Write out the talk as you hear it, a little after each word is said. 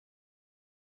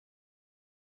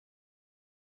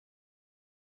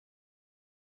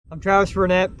I'm Travis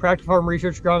Burnett, Practical Farm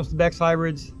Research Agronomist with Beck's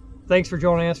Hybrids. Thanks for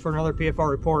joining us for another PFR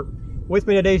report. With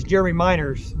me today is Jeremy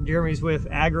Miners. Jeremy's with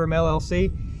AGREM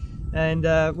LLC, and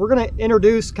we're going to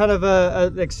introduce kind of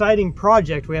an exciting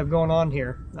project we have going on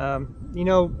here. You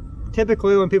know,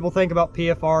 typically when people think about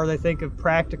PFR, they think of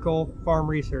practical farm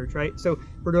research, right? So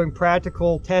we're doing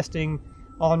practical testing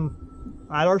at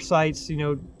our sites, you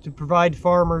know, to provide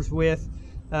farmers with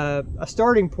a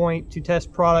starting point to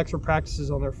test products or practices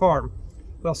on their farm.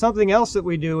 Well, something else that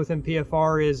we do within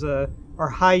PFR is our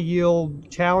high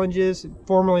yield challenges,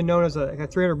 formerly known as a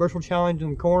 300 bushel challenge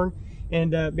in corn.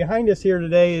 And behind us here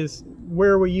today is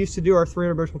where we used to do our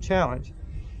 300 bushel challenge.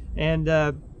 And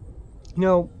you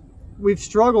know, we've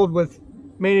struggled with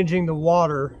managing the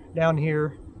water down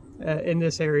here in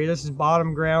this area. This is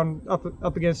bottom ground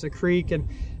up against a creek, and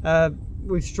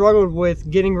we've struggled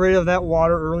with getting rid of that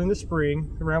water early in the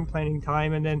spring around planting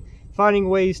time, and then finding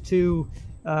ways to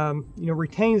you know,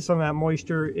 retain some of that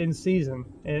moisture in season.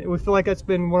 And we feel like that's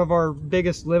been one of our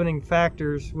biggest limiting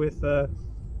factors with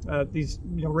these,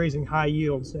 you know, raising high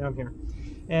yields down here.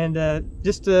 And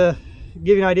just to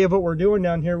give you an idea of what we're doing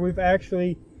down here,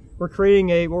 we're creating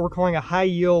what we're calling a high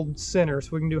yield center. So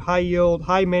we can do high yield,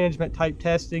 high management type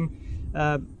testing,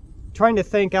 trying to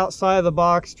think outside of the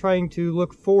box, trying to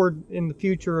look forward in the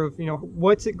future of, you know,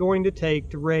 what's it going to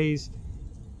take to raise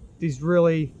these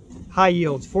really high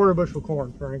yields, 400 bushel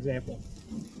corn, for an example.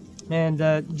 And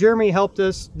Jeremy helped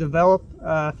us develop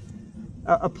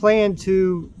a plan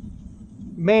to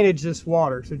manage this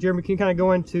water. So Jeremy, can you kind of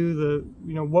go into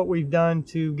you know, what we've done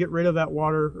to get rid of that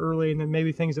water early, and then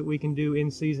maybe things that we can do in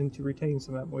season to retain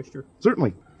some of that moisture?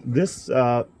 Certainly. This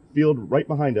field right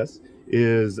behind us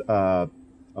is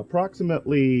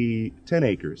approximately 10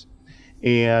 acres.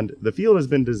 And the field has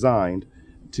been designed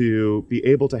to be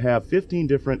able to have 15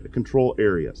 different control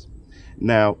areas.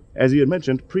 Now, as you had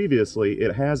mentioned previously,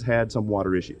 it has had some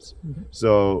water issues.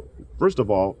 So first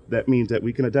of all, that means that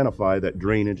we can identify that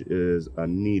drainage is a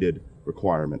needed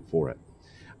requirement for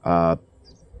it.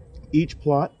 Each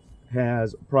plot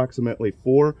has approximately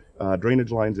 4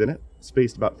 drainage lines in it,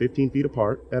 spaced about 15 feet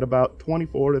apart at about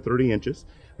 24 to 30 inches.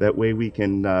 That way we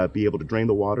can be able to drain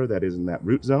the water that is in that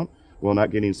root zone, while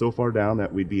not getting so far down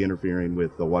that we'd be interfering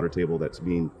with the water table that's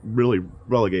being really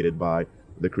relegated by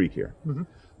the creek here.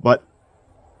 But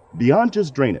beyond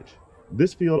just drainage,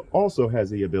 this field also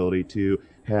has the ability to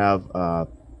have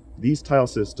these tile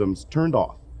systems turned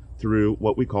off through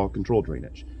what we call control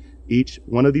drainage. Each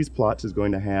one of these plots is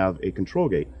going to have a control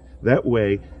gate. That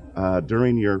way,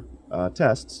 during your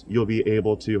tests, you'll be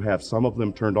able to have some of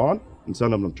them turned on and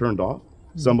some of them turned off.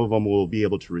 Some of them will be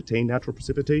able to retain natural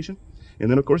precipitation. And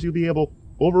then, of course, you'll be able,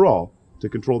 overall, to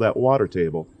control that water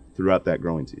table throughout that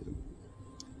growing season.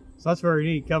 So that's very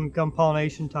neat. Come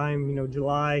pollination time, you know,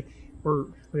 July,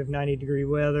 we have 90-degree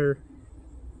weather.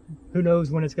 Who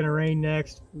knows when it's going to rain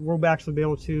next? We'll actually be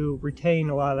able to retain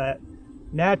a lot of that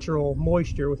natural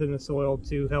moisture within the soil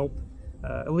to help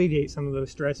alleviate some of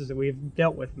those stresses that we've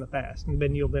dealt with in the past and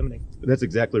been yield limiting. That's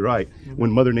exactly right.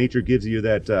 When Mother Nature gives you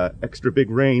that extra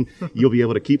big rain, you'll be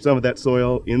able to keep some of that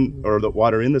soil in, or the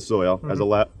water in the soil,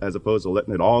 as opposed to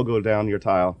letting it all go down your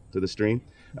tile to the stream.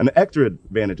 An extra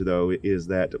advantage, though, is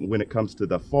that when it comes to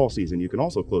the fall season, you can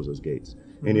also close those gates.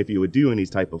 And if you would do any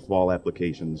type of fall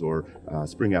applications or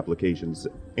spring applications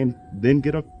and then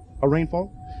get a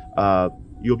rainfall,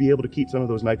 you'll be able to keep some of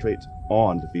those nitrates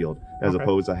on the field as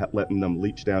opposed to letting them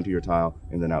leach down to your tile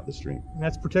and then out the stream. And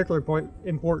that's particularly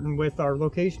important with our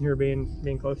location here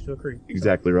being close to a creek.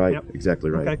 Exactly right. Yep. Exactly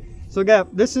right. Okay. So, Gap,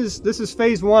 this is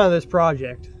phase 1 of this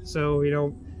project. So, you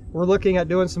know, we're looking at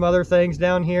doing some other things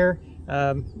down here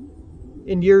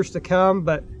in years to come.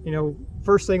 But, you know,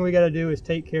 first thing we got to do is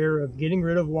take care of getting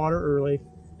rid of water early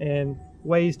and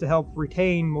ways to help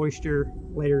retain moisture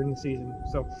later in the season.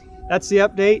 So that's the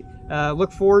update.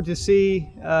 Look forward to see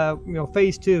you know,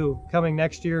 phase 2 coming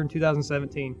next year in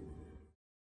 2017.